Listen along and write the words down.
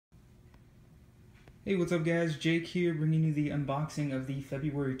Hey, what's up guys? Jake here bringing you the unboxing of the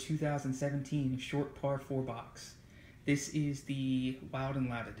February 2017 Short Par 4 box. This is the Wild and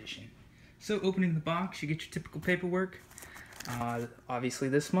Loud edition. So opening the box, you get your typical paperwork. Obviously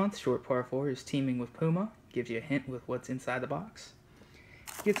this month, Short Par 4 is teaming with Puma. Gives you a hint with what's inside the box.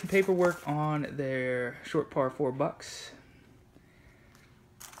 Get some paperwork on their Short Par 4 bucks.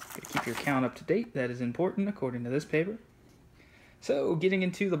 Gotta keep your count up to date, that is important according to this paper. So getting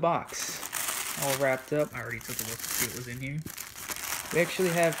into the box. All wrapped up. I already took a look to see what was in here. We actually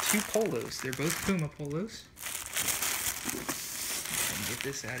have two polos. They're both Puma polos. Let me get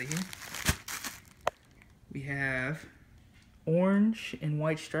this out of here. We have orange and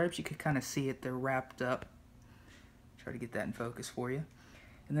white stripes. You can kind of see it. They're wrapped up. Try to get that in focus for you.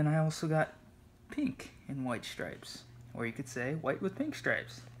 And then I also got pink and white stripes. Or you could say white with pink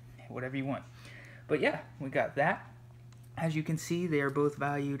stripes. Whatever you want. But yeah, we got that. As you can see, they are both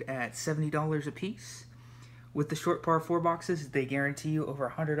valued at $70 a piece. With the Short Par 4 boxes, they guarantee you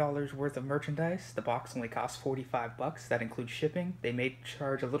over $100 worth of merchandise. The box only costs 45 bucks. That includes shipping. They may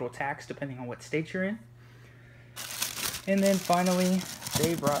charge a little tax depending on what state you're in. And then finally,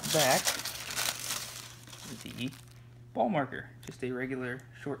 they brought back the ball marker. Just a regular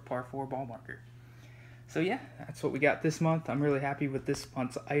Short Par 4 ball marker. So yeah, that's what we got this month. I'm really happy with this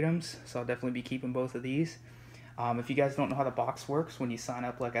month's items, so I'll definitely be keeping both of these. If you guys don't know how the box works, when you sign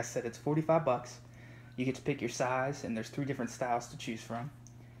up, like I said, it's 45 bucks. You get to pick your size, and there's 3 different styles to choose from.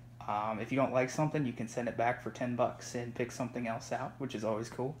 If you don't like something, you can send it back for 10 bucks and pick something else out, which is always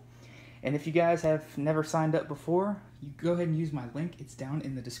cool. And if you guys have never signed up before, you go ahead and use my link. It's down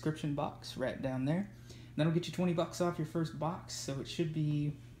in the description box, right down there. And that'll get you 20 bucks off your first box, so it should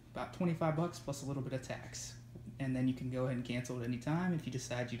be about 25 bucks plus a little bit of tax. And then you can go ahead and cancel at any time if you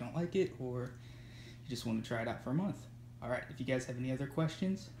decide you don't like it, or you just want to try it out for a month. Alright, if you guys have any other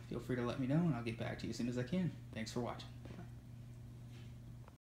questions, feel free to let me know and I'll get back to you as soon as I can. Thanks for watching.